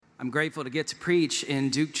I'm grateful to get to preach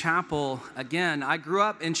in Duke Chapel again. I grew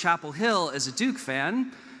up in Chapel Hill as a Duke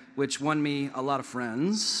fan, which won me a lot of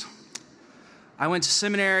friends. I went to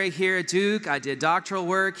seminary here at Duke. I did doctoral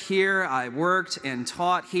work here. I worked and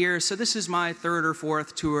taught here. So this is my third or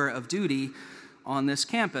fourth tour of duty on this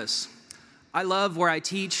campus. I love where I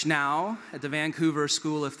teach now at the Vancouver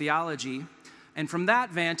School of Theology. And from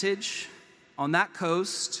that vantage, on that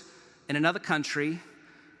coast, in another country,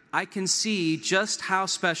 I can see just how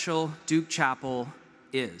special Duke Chapel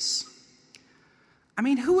is. I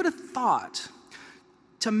mean, who would have thought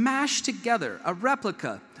to mash together a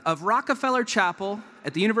replica of Rockefeller Chapel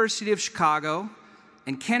at the University of Chicago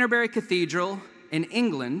and Canterbury Cathedral in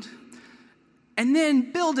England, and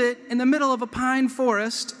then build it in the middle of a pine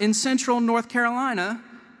forest in central North Carolina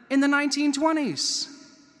in the 1920s?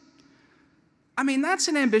 I mean, that's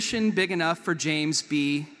an ambition big enough for James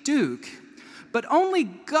B. Duke. But only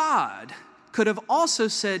God could have also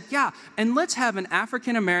said, yeah, and let's have an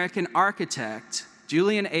African-American architect,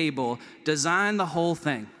 Julian Abel, design the whole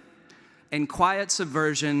thing in quiet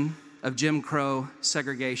subversion of Jim Crow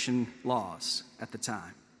segregation laws at the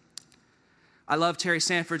time. I love Terry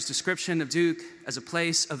Sanford's description of Duke as a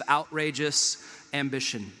place of outrageous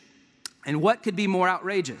ambition. And what could be more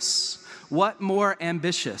outrageous? What more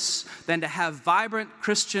ambitious than to have vibrant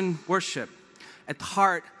Christian worship at the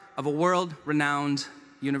heart of a world-renowned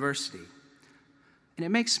university? And it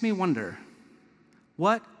makes me wonder,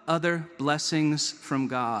 what other blessings from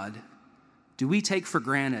God do we take for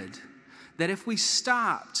granted that if we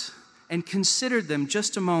stopped and considered them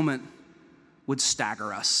just a moment would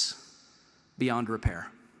stagger us beyond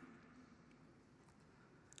repair?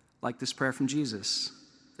 Like this prayer from Jesus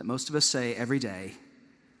that most of us say every day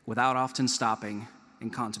without often stopping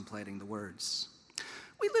and contemplating the words.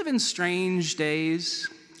 We live in strange days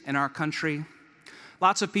in our country.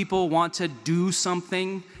 Lots of people want to do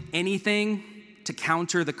something, anything, to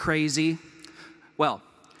counter the crazy. Well,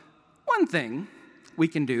 one thing we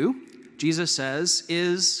can do, Jesus says,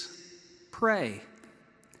 is pray.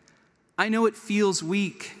 I know it feels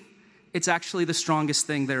weak. It's actually the strongest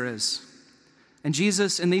thing there is. And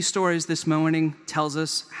Jesus, in these stories this morning, tells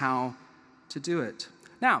us how to do it.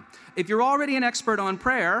 Now, if you're already an expert on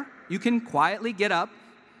prayer, you can quietly get up,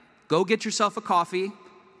 go get yourself a coffee,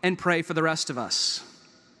 and pray for the rest of us.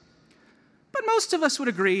 But most of us would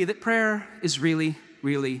agree that prayer is really,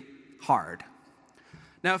 really hard.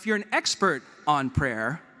 Now, if you're an expert on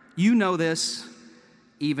prayer, you know this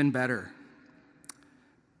even better.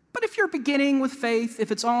 But if you're beginning with faith,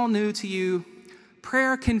 if it's all new to you,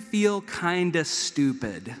 prayer can feel kind of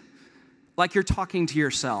stupid, like you're talking to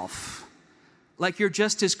yourself, like you're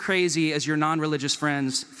just as crazy as your non-religious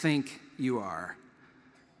friends think you are.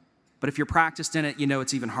 But if you're practiced in it, you know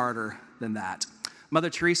it's even harder than that. Mother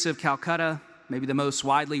Teresa of Calcutta, maybe the most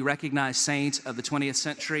widely recognized saint of the 20th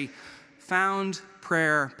century, found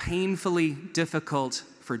prayer painfully difficult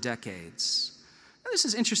for decades. Now, this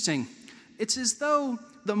is interesting. It's as though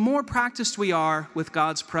the more practiced we are with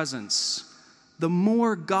God's presence, the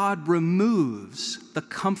more God removes the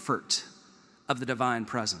comfort of the divine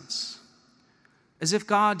presence. As if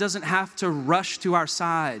God doesn't have to rush to our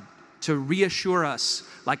side to reassure us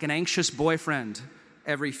like an anxious boyfriend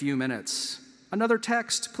every few minutes. Another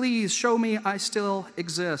text, please show me I still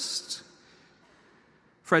exist.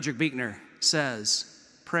 Frederick Buechner says,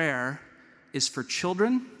 prayer is for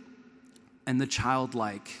children and the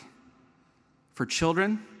childlike. For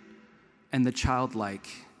children and the childlike.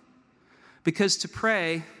 Because to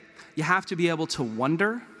pray, you have to be able to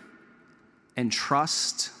wonder and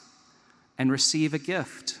trust and receive a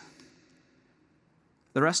gift.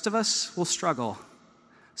 The rest of us will struggle.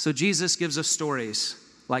 So Jesus gives us stories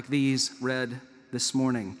like these read this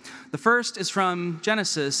morning. The first is from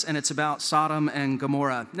Genesis, and it's about Sodom and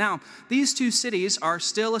Gomorrah. Now, these two cities are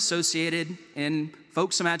still associated in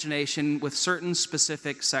folks' imagination with certain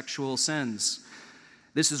specific sexual sins.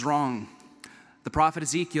 This is wrong. The prophet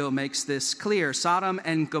Ezekiel makes this clear. Sodom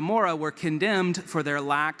and Gomorrah were condemned for their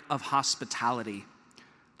lack of hospitality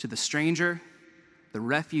to the stranger, the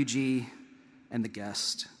refugee, and the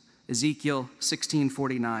guest. Ezekiel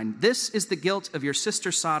 16:49. This is the guilt of your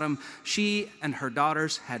sister Sodom. She and her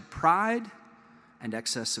daughters had pride and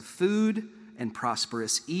excess of food and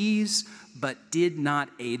prosperous ease, but did not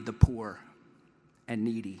aid the poor and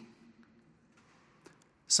needy.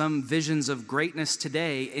 Some visions of greatness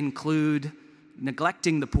today include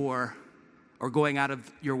neglecting the poor or going out of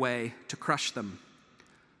your way to crush them.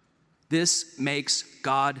 This makes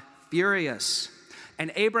God furious.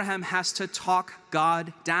 And Abraham has to talk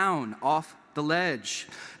God down off the ledge.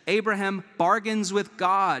 Abraham bargains with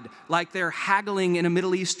God like they're haggling in a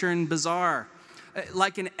Middle Eastern bazaar.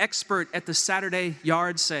 like an expert at the Saturday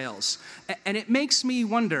yard sales. And it makes me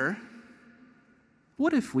wonder,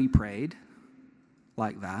 what if we prayed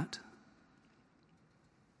like that?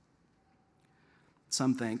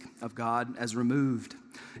 Some think of God as removed,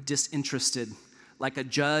 disinterested, like a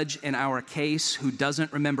judge in our case who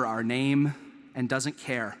doesn't remember our name and doesn't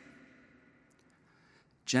care.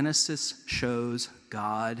 Genesis shows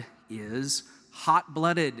God is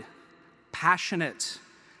hot-blooded, passionate,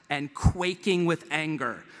 and quaking with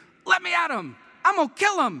anger. Let me at him. I'm going to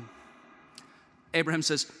kill him. Abraham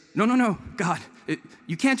says, no, God,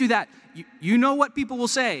 you can't do that. You know what people will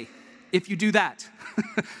say if you do that.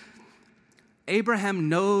 Abraham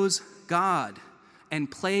knows God and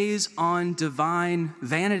plays on divine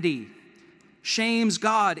vanity, shames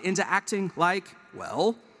God into acting like,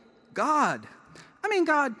 well, God. I mean,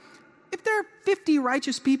 God, if there are 50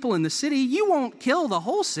 righteous people in the city, you won't kill the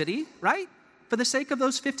whole city, right? For the sake of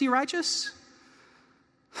those 50 righteous?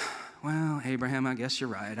 Well, Abraham, I guess you're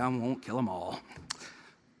right. I won't kill them all.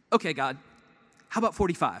 Okay, God, how about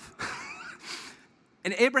 45?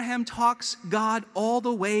 And Abraham talks God all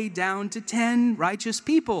the way down to 10 righteous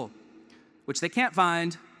people, which they can't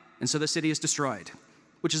find, and so the city is destroyed,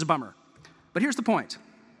 which is a bummer. But here's the point.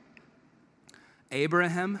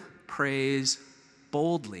 Abraham prays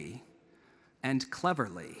boldly and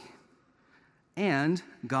cleverly, and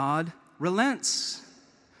God relents.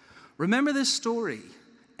 Remember this story.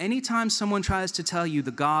 Anytime someone tries to tell you the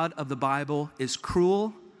God of the Bible is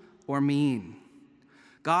cruel or mean,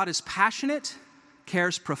 God is passionate,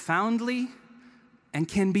 cares profoundly, and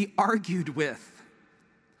can be argued with.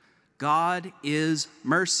 God is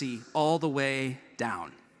mercy all the way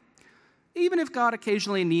down. Even if God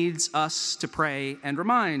occasionally needs us to pray and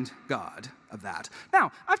remind God of that.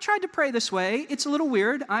 Now, I've tried to pray this way. It's a little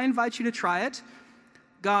weird. I invite you to try it.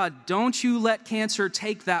 God, don't you let cancer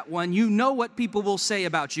take that one. You know what people will say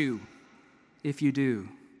about you if you do.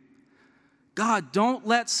 God, don't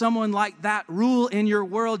let someone like that rule in your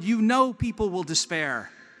world. You know people will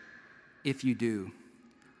despair if you do.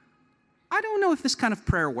 I don't know if this kind of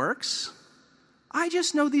prayer works. I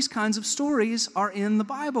just know these kinds of stories are in the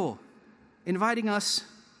Bible, inviting us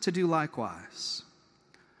to do likewise.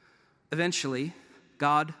 Eventually,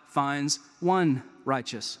 God finds one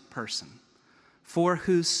righteous person, for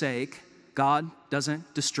whose sake God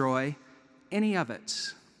doesn't destroy any of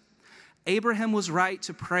it. Abraham was right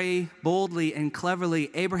to pray boldly and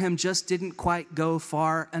cleverly. Abraham just didn't quite go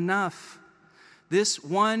far enough. This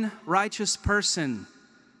one righteous person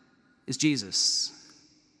is Jesus,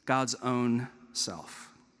 God's own self.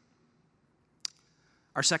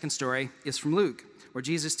 Our second story is from Luke, where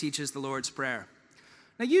Jesus teaches the Lord's Prayer.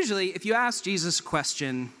 Now, usually, if you ask Jesus a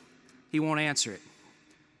question, he won't answer it.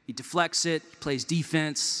 He deflects it, he plays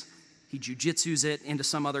defense, he jujitsus it into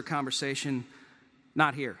some other conversation.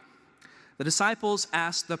 Not here. The disciples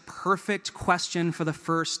asked the perfect question for the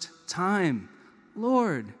first time.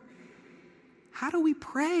 Lord, how do we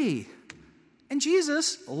pray? And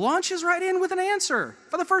Jesus launches right in with an answer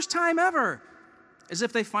for the first time ever, as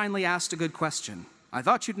if they finally asked a good question. I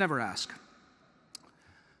thought you'd never ask.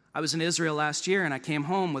 I was in Israel last year, and I came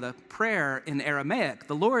home with a prayer in Aramaic,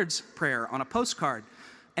 the Lord's Prayer, on a postcard.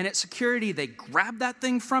 And at security, they grabbed that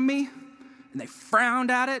thing from me, and they frowned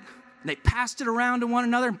at it, and they passed it around to one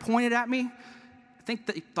another and pointed at me. I think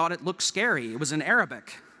they thought it looked scary. It was in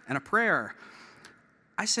Arabic and a prayer.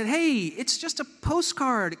 I said, hey, it's just a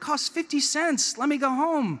postcard. It costs 50 cents. Let me go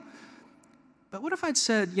home. But what if I'd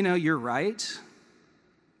said, you're right.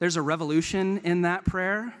 There's a revolution in that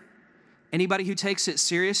prayer. Anybody who takes it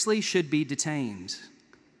seriously should be detained.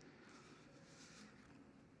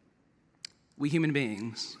 We human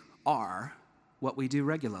beings are what we do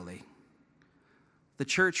regularly. The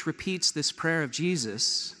church repeats this prayer of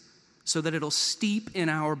Jesus so that it'll steep in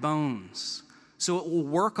our bones, so it will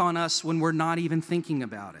work on us when we're not even thinking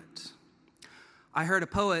about it. I heard a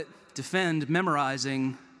poet defend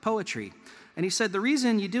memorizing poetry, and he said the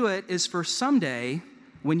reason you do it is for someday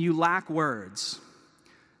when you lack words.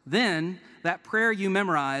 Then that prayer you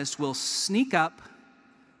memorized will sneak up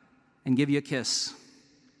and give you a kiss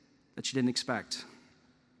that you didn't expect.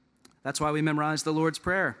 That's why we memorize the Lord's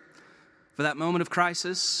Prayer. For that moment of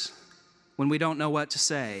crisis, when we don't know what to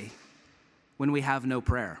say, when we have no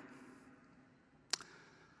prayer.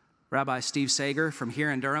 Rabbi Steve Sager from here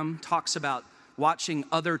in Durham talks about watching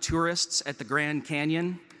other tourists at the Grand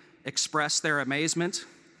Canyon express their amazement.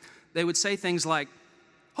 They would say things like,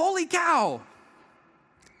 "Holy cow!"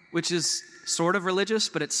 which is sort of religious,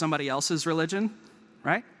 but it's somebody else's religion,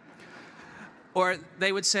 right? Or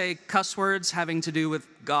they would say cuss words having to do with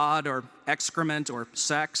God or excrement or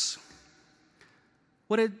sex.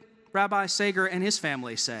 What did Rabbi Sager and his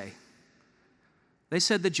family say? They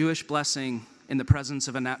said the Jewish blessing in the presence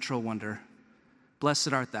of a natural wonder.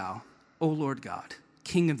 Blessed art thou, O Lord God,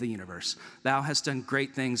 King of the universe. Thou hast done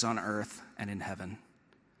great things on earth and in heaven.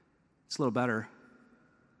 It's a little better,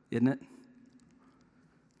 isn't it?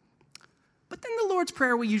 But then the Lord's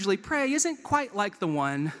Prayer we usually pray isn't quite like the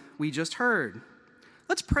one we just heard.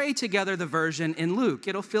 Let's pray together the version in Luke.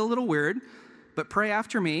 It'll feel a little weird, but pray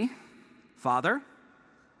after me. Father,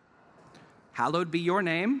 hallowed be your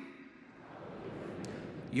name.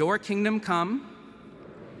 Your kingdom come.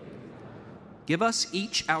 Give us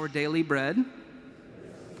each our daily bread.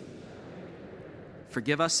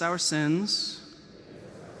 Forgive us our sins,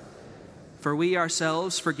 for we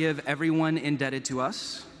ourselves forgive everyone indebted to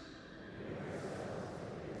us.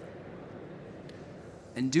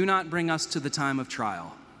 And do not bring us to the time of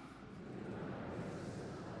trial.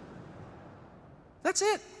 That's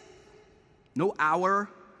it. No hour,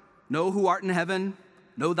 no who art in heaven,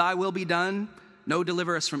 no thy will be done, no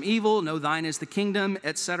deliver us from evil, no thine is the kingdom,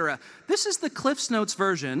 etc. This is the Cliff's Notes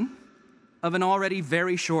version of an already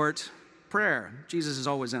very short prayer. Jesus is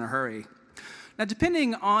always in a hurry. Now,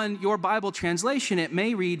 depending on your Bible translation, it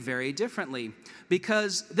may read very differently,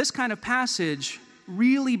 because this kind of passage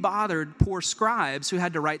really bothered poor scribes who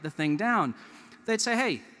had to write the thing down. They'd say,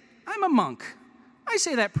 hey, I'm a monk. I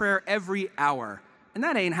say that prayer every hour, and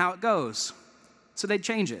that ain't how it goes. So they'd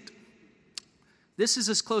change it. This is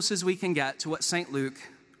as close as we can get to what St. Luke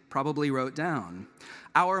probably wrote down.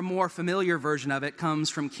 Our more familiar version of it comes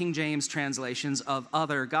from King James translations of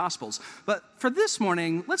other Gospels. But for this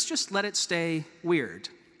morning, let's just let it stay weird.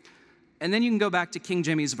 And then you can go back to King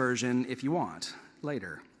Jimmy's version if you want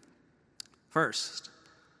later. First,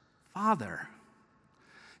 Father.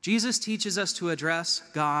 Jesus teaches us to address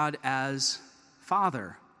God as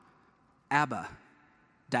Father, Abba,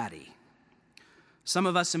 Daddy. Some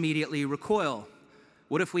of us immediately recoil.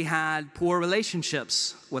 What if we had poor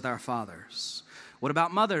relationships with our fathers? What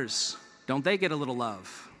about mothers? Don't they get a little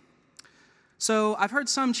love? So I've heard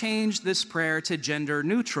some change this prayer to gender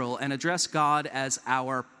neutral and address God as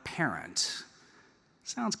our parent.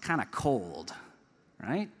 Sounds kind of cold,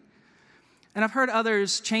 right? And I've heard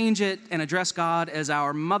others change it and address God as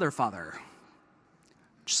our mother, father,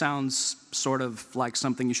 which sounds sort of like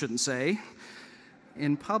something you shouldn't say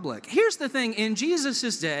in public. Here's the thing. In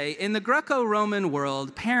Jesus' day, in the Greco-Roman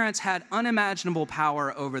world, parents had unimaginable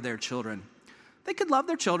power over their children. They could love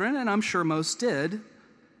their children, and I'm sure most did,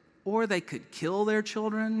 or they could kill their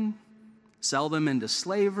children, sell them into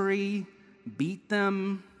slavery, beat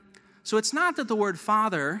them. So it's not that the word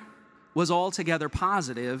father was altogether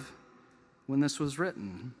positive when this was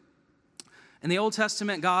written. In the Old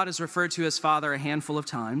Testament, God is referred to as Father a handful of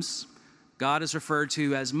times. God is referred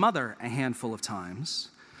to as Mother a handful of times.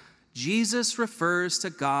 Jesus refers to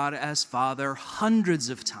God as Father hundreds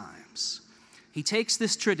of times. He takes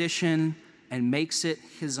this tradition and makes it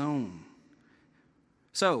his own.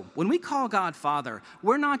 So, when we call God Father,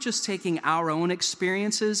 we're not just taking our own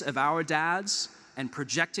experiences of our dads and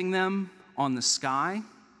projecting them on the sky.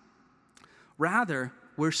 Rather,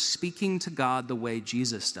 we're speaking to God the way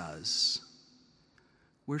Jesus does.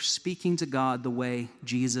 We're speaking to God the way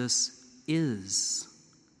Jesus is.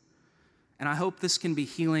 And I hope this can be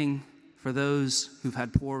healing for those who've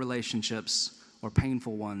had poor relationships or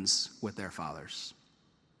painful ones with their fathers.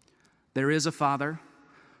 There is a Father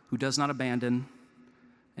who does not abandon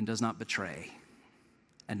and does not betray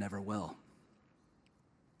and never will.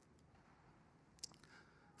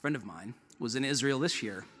 A friend of mine was in Israel this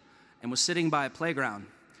year and was sitting by a playground,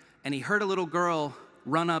 and he heard a little girl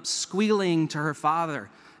run up squealing to her father,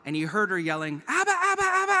 and he heard her yelling, Abba, Abba,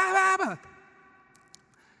 Abba, Abba, Abba.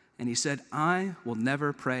 And he said, I will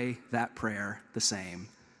never pray that prayer the same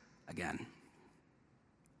again.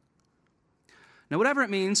 Now, whatever it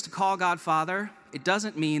means to call God Father, it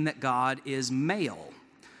doesn't mean that God is male.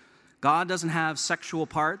 God doesn't have sexual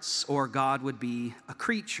parts, or God would be a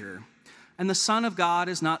creature. And the Son of God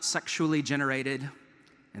is not sexually generated,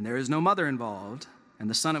 and there is no mother involved, and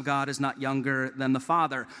the Son of God is not younger than the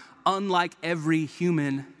Father, unlike every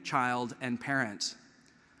human child and parent.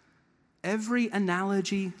 Every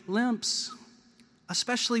analogy limps,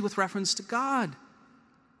 especially with reference to God.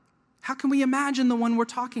 How can we imagine the one we're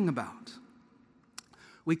talking about?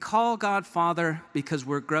 We call God Father because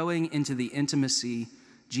we're growing into the intimacy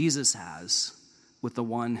Jesus has with the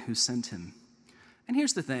one who sent him. And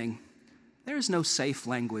here's the thing, there is no safe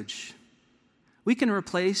language. We can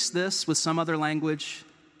replace this with some other language,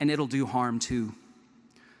 and it'll do harm too.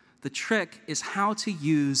 The trick is how to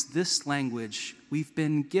use this language we've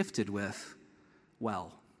been gifted with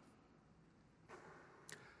well.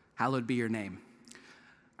 Hallowed be your name.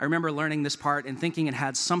 I remember learning this part and thinking it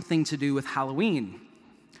had something to do with Halloween.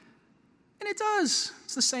 And it does.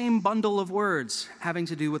 It's the same bundle of words having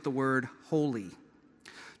to do with the word holy.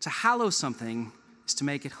 To hallow something is to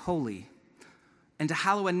make it holy. And to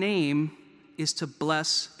hallow a name is to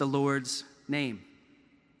bless the Lord's name.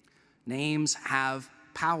 Names have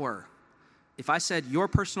power. If I said your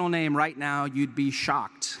personal name right now, you'd be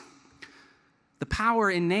shocked. The power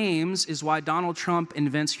in names is why Donald Trump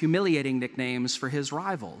invents humiliating nicknames for his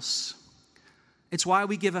rivals. It's why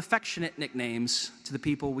we give affectionate nicknames to the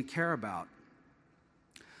people we care about.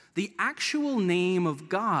 The actual name of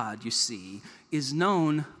God, you see, is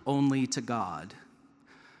known only to God.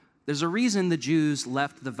 There's a reason the Jews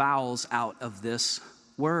left the vowels out of this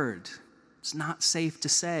word. It's not safe to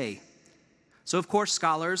say. So, of course,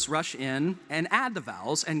 scholars rush in and add the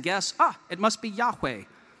vowels and guess, it must be Yahweh.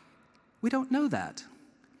 We don't know that.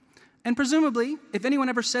 And presumably, if anyone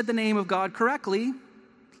ever said the name of God correctly,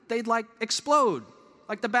 they'd explode,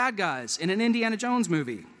 like the bad guys in an Indiana Jones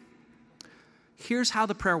movie. Here's how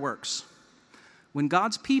the prayer works. When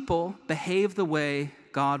God's people behave the way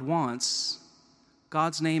God wants,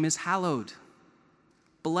 God's name is hallowed,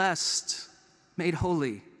 blessed, made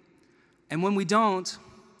holy. And when we don't,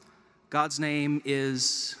 God's name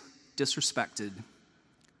is disrespected,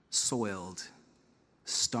 soiled,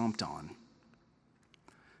 stomped on.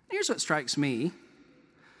 Here's what strikes me.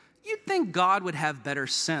 You'd think God would have better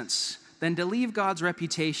sense than to leave God's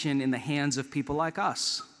reputation in the hands of people like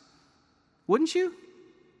us. Wouldn't you?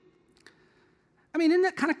 I mean, isn't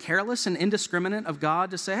that kind of careless and indiscriminate of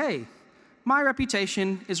God to say, hey, my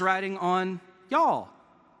reputation is riding on y'all?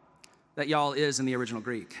 That y'all is in the original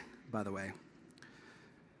Greek, by the way.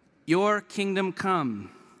 Your kingdom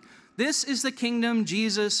come. This is the kingdom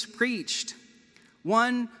Jesus preached.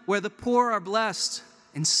 One where the poor are blessed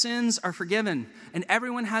and sins are forgiven and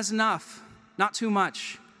everyone has enough, not too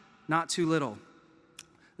much, not too little.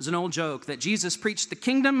 There's an old joke that Jesus preached the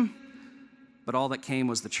kingdom, but all that came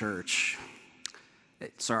was the church.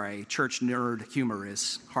 Sorry, church nerd humor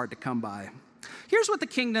is hard to come by. Here's what the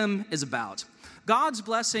kingdom is about. God's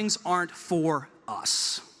blessings aren't for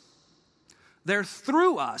us. They're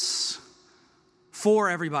through us for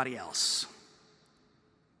everybody else.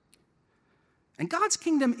 And God's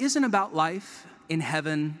kingdom isn't about life in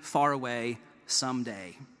heaven far away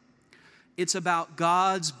someday. It's about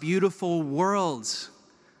God's beautiful world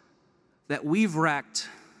that we've wrecked,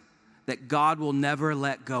 that God will never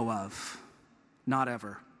let go of. Not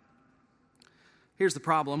ever. Here's the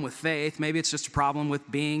problem with faith. Maybe it's just a problem with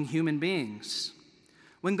being human beings.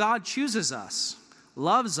 When God chooses us,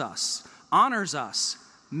 loves us, honors us,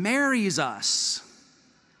 marries us,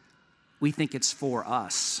 we think it's for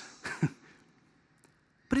us.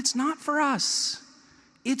 But it's not for us.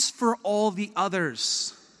 It's for all the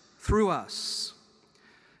others through us.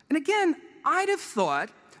 And again, I'd have thought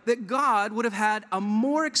that God would have had a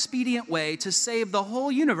more expedient way to save the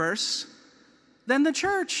whole universe than the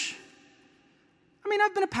church. I mean,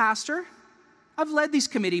 I've been a pastor. I've led these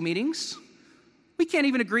committee meetings. We can't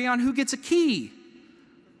even agree on who gets a key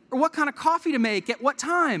or what kind of coffee to make at what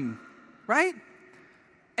time, right?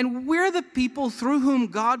 And we're the people through whom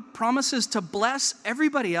God promises to bless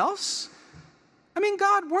everybody else. I mean,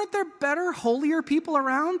 God, weren't there better, holier people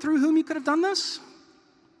around through whom you could have done this?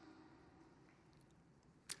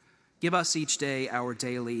 Give us each day our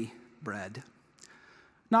daily bread.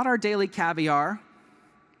 Not our daily caviar,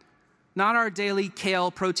 not our daily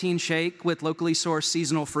kale protein shake with locally sourced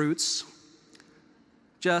seasonal fruits,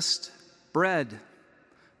 just bread,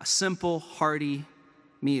 a simple, hearty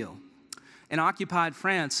meal. In occupied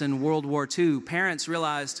France in World War II, parents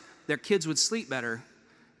realized their kids would sleep better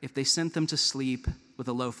if they sent them to sleep with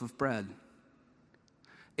a loaf of bread.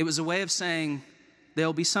 It was a way of saying,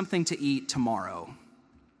 there'll be something to eat tomorrow.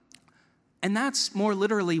 And that's more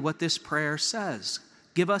literally what this prayer says.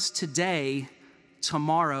 Give us today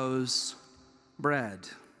tomorrow's bread.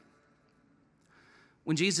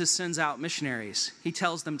 When Jesus sends out missionaries, he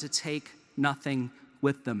tells them to take nothing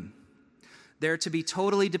with them. They're to be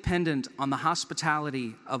totally dependent on the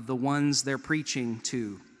hospitality of the ones they're preaching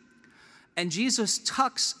to. And Jesus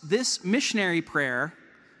tucks this missionary prayer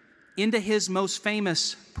into his most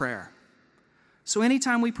famous prayer. So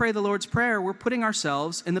anytime we pray the Lord's Prayer, we're putting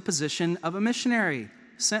ourselves in the position of a missionary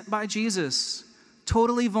sent by Jesus,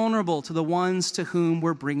 totally vulnerable to the ones to whom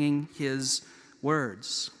we're bringing his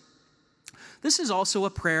words. This is also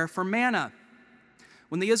a prayer for manna.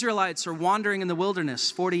 When the Israelites are wandering in the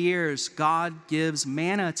wilderness 40 years, God gives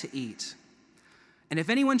manna to eat. And if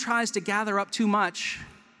anyone tries to gather up too much,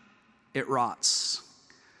 it rots.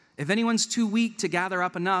 If anyone's too weak to gather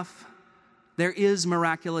up enough, there is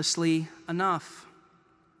miraculously enough.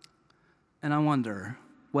 And I wonder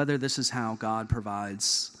whether this is how God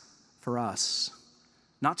provides for us.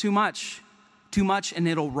 Not too much and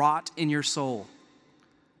it'll rot in your soul.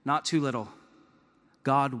 Not too little.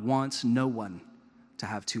 God wants no one to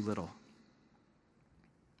have too little.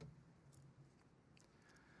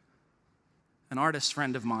 An artist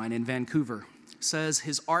friend of mine in Vancouver says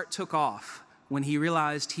his art took off when he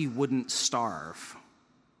realized he wouldn't starve.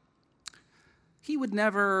 He would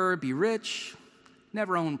never be rich,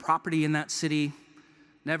 never own property in that city,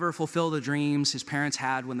 never fulfill the dreams his parents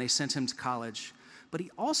had when they sent him to college, but he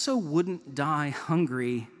also wouldn't die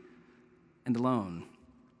hungry and alone.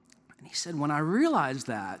 And he said, when I realized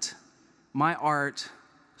that, my art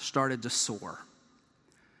started to soar.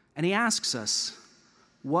 And he asks us,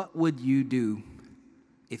 what would you do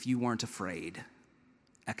if you weren't afraid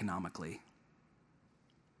economically?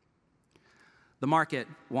 The market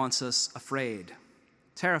wants us afraid,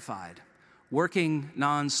 terrified, working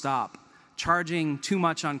nonstop, charging too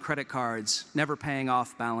much on credit cards, never paying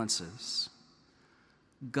off balances.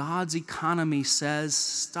 God's economy says,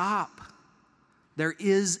 stop. There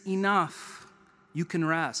is enough. You can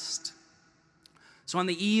rest. So on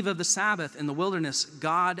the eve of the Sabbath in the wilderness,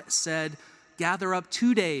 God said, gather up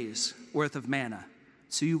 2 days worth of manna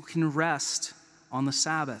so you can rest on the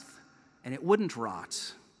Sabbath and it wouldn't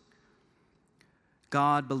rot.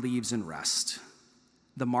 God believes in rest.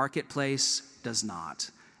 The marketplace does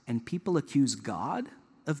not. And people accuse God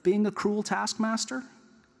of being a cruel taskmaster.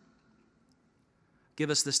 Give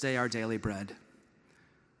us this day our daily bread.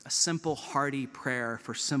 A simple, hearty prayer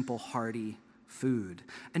for simple, hearty food.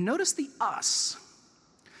 And notice the us.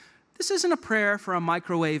 This isn't a prayer for a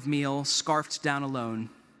microwave meal scarfed down alone.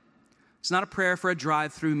 It's not a prayer for a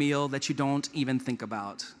drive-through meal that you don't even think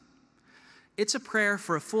about. It's a prayer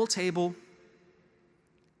for a full table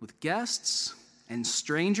with guests and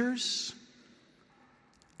strangers.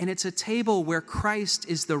 And it's a table where Christ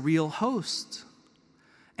is the real host.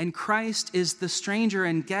 And Christ is the stranger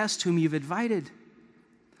and guest whom you've invited.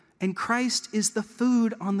 And Christ is the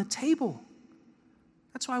food on the table.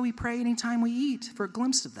 That's why we pray anytime we eat, for a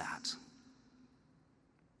glimpse of that.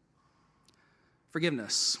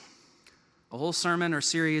 Forgiveness. A whole sermon or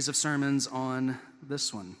series of sermons on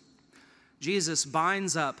this one. Jesus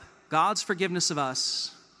binds up God's forgiveness of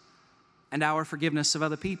us and our forgiveness of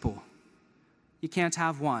other people. You can't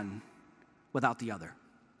have one without the other.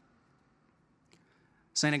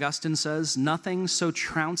 St. Augustine says, nothing so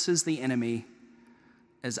trounces the enemy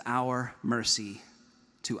as our mercy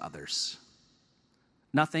to others.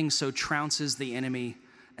 Nothing so trounces the enemy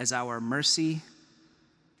as our mercy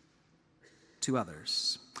to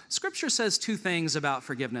others. Scripture says two things about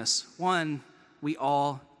forgiveness. One, we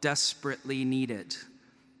all desperately need it,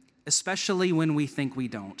 especially when we think we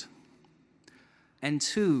don't. And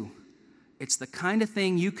two, it's the kind of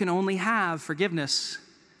thing you can only have, forgiveness,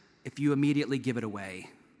 if you immediately give it away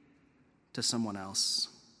to someone else.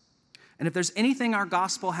 And if there's anything our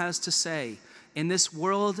gospel has to say in this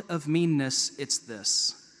world of meanness, it's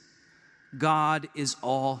this: God is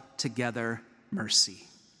altogether mercy.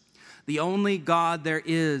 The only God there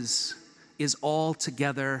is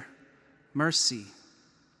altogether mercy.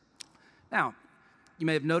 Now, you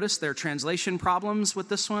may have noticed there are translation problems with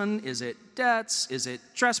this one. Is it debts? Is it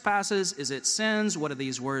trespasses? Is it sins? What do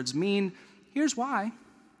these words mean? Here's why.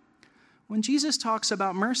 When Jesus talks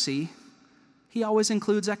about mercy, he always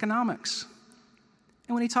includes economics.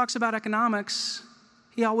 And when he talks about economics,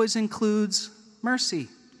 he always includes mercy.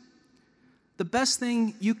 The best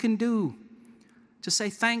thing you can do to say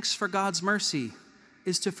thanks for God's mercy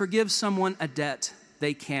is to forgive someone a debt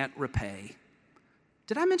they can't repay.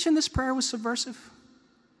 Did I mention this prayer was subversive?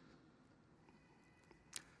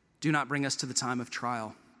 Do not bring us to the time of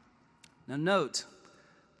trial. Now note,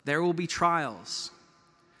 there will be trials.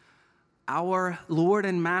 Our Lord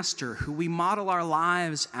and Master, who we model our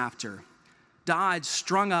lives after, died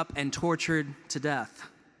strung up and tortured to death.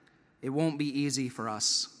 It won't be easy for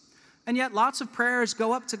us. And yet lots of prayers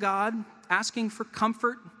go up to God asking for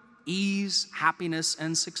comfort, ease, happiness,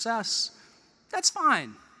 and success. That's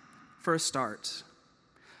fine for a start.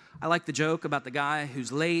 I like the joke about the guy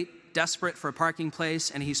who's late, desperate for a parking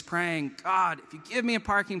place, and he's praying, God, if you give me a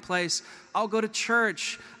parking place, I'll go to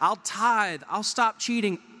church, I'll tithe, I'll stop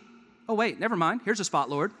cheating. Oh, wait, never mind. Here's a spot,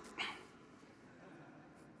 Lord.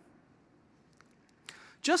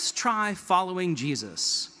 Just try following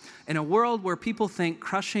Jesus in a world where people think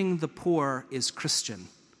crushing the poor is Christian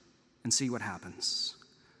and see what happens.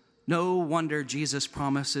 No wonder Jesus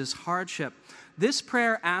promises hardship. This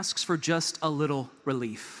prayer asks for just a little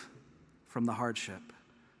relief from the hardship.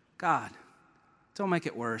 God, don't make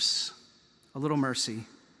it worse. A little mercy,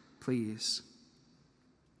 please.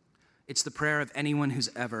 It's the prayer of anyone who's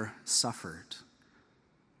ever suffered.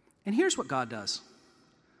 And here's what God does.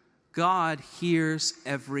 God hears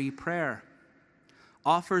every prayer,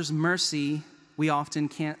 offers mercy we often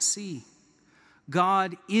can't see.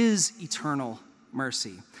 God is eternal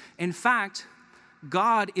mercy. In fact,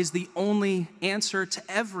 God is the only answer to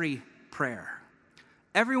every prayer.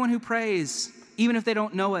 Everyone who prays, even if they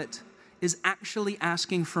don't know it, is actually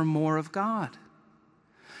asking for more of God.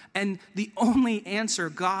 And the only answer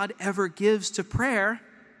God ever gives to prayer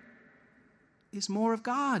is more of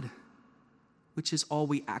God, which is all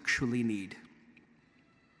we actually need.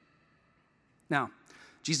 Now,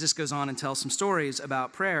 Jesus goes on and tells some stories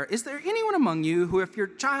about prayer. Is there anyone among you who, if your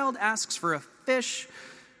child asks for a fish,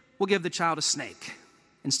 will give the child a snake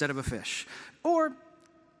instead of a fish? Or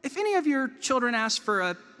if any of your children ask for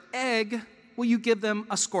an egg, will you give them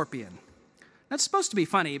a scorpion? That's supposed to be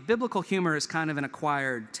funny. Biblical humor is kind of an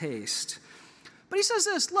acquired taste. But he says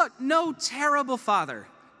this, look, no terrible father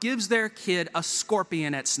gives their kid a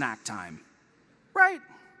scorpion at snack time. Right?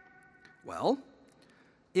 Well,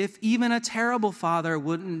 if even a terrible father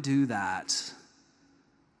wouldn't do that,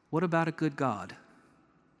 what about a good God?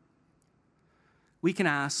 We can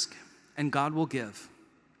ask, and God will give.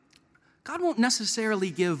 God won't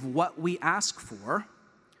necessarily give what we ask for,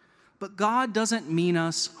 but God doesn't mean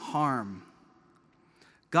us harm.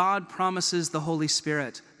 God promises the Holy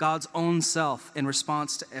Spirit, God's own self, in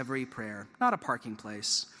response to every prayer. Not a parking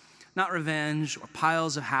place, not revenge or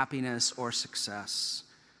piles of happiness or success,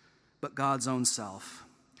 but God's own self.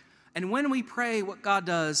 And when we pray, what God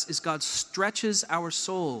does is God stretches our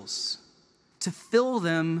souls to fill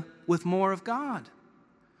them with more of God,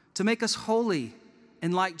 to make us holy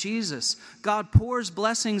and like Jesus. God pours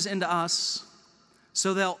blessings into us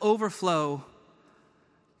so they'll overflow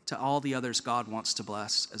to all the others God wants to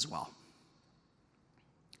bless as well.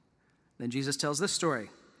 Then Jesus tells this story.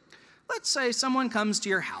 Let's say someone comes to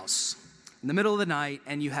your house in the middle of the night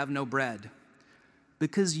and you have no bread.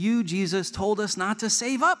 Because you, Jesus, told us not to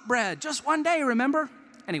save up bread. Just one day, remember?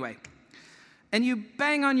 Anyway, and you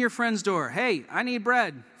bang on your friend's door. Hey, I need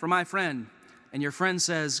bread for my friend. And your friend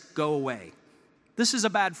says, go away. This is a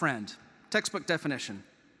bad friend. Textbook definition.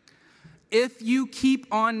 If you keep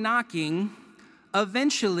on knocking,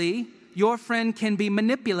 eventually your friend can be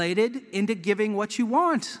manipulated into giving what you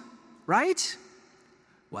want, right?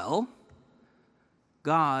 Well,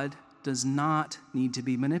 God does not need to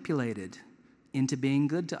be manipulated into being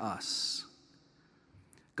good to us.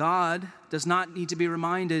 God does not need to be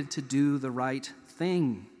reminded to do the right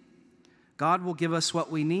thing. God will give us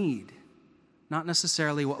what we need, not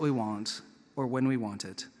necessarily what we want or when we want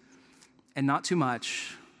it, and not too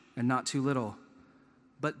much and not too little,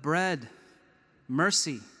 but bread,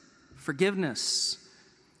 mercy, forgiveness,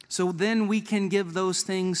 so then we can give those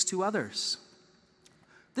things to others.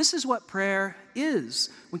 This is what prayer is.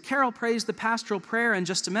 When Carol prays the pastoral prayer in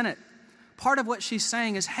just a minute, part of what she's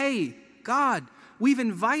saying is, hey, God, we've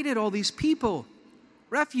invited all these people,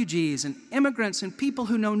 refugees and immigrants and people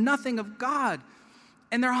who know nothing of God,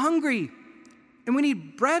 and they're hungry, and we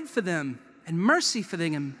need bread for them and mercy for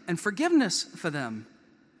them and forgiveness for them.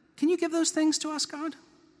 Can you give those things to us, God?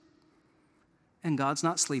 And God's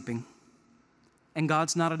not sleeping, and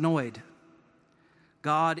God's not annoyed.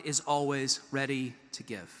 God is always ready to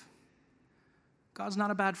give. God's not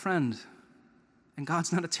a bad friend, and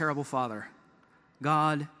God's not a terrible father.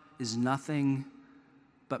 God is nothing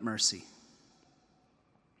but mercy.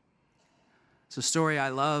 It's a story I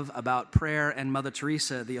love about prayer and Mother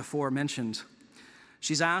Teresa, the aforementioned.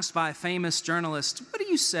 She's asked by a famous journalist, what do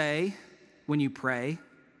you say when you pray?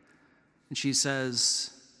 And she says,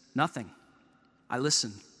 nothing. I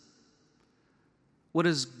listen. What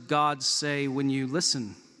does God say when you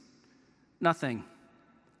listen? Nothing.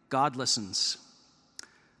 God listens.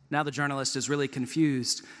 Now the journalist is really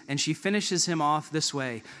confused, and she finishes him off this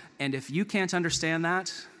way, and if you can't understand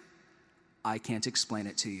that, I can't explain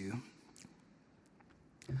it to you.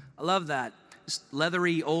 I love that. This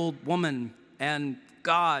leathery old woman and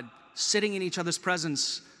God sitting in each other's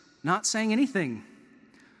presence, not saying anything.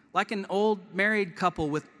 Like an old married couple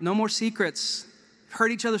with no more secrets, heard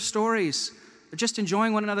each other's stories, they're just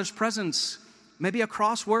enjoying one another's presence, maybe a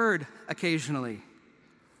crossword occasionally.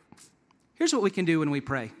 Here's what we can do when we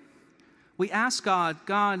pray. We ask God,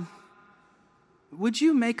 God, would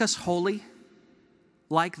you make us holy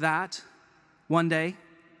like that one day?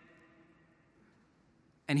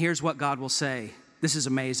 And here's what God will say. This is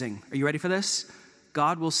amazing. Are you ready for this?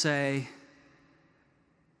 God will say,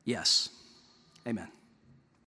 yes. Amen.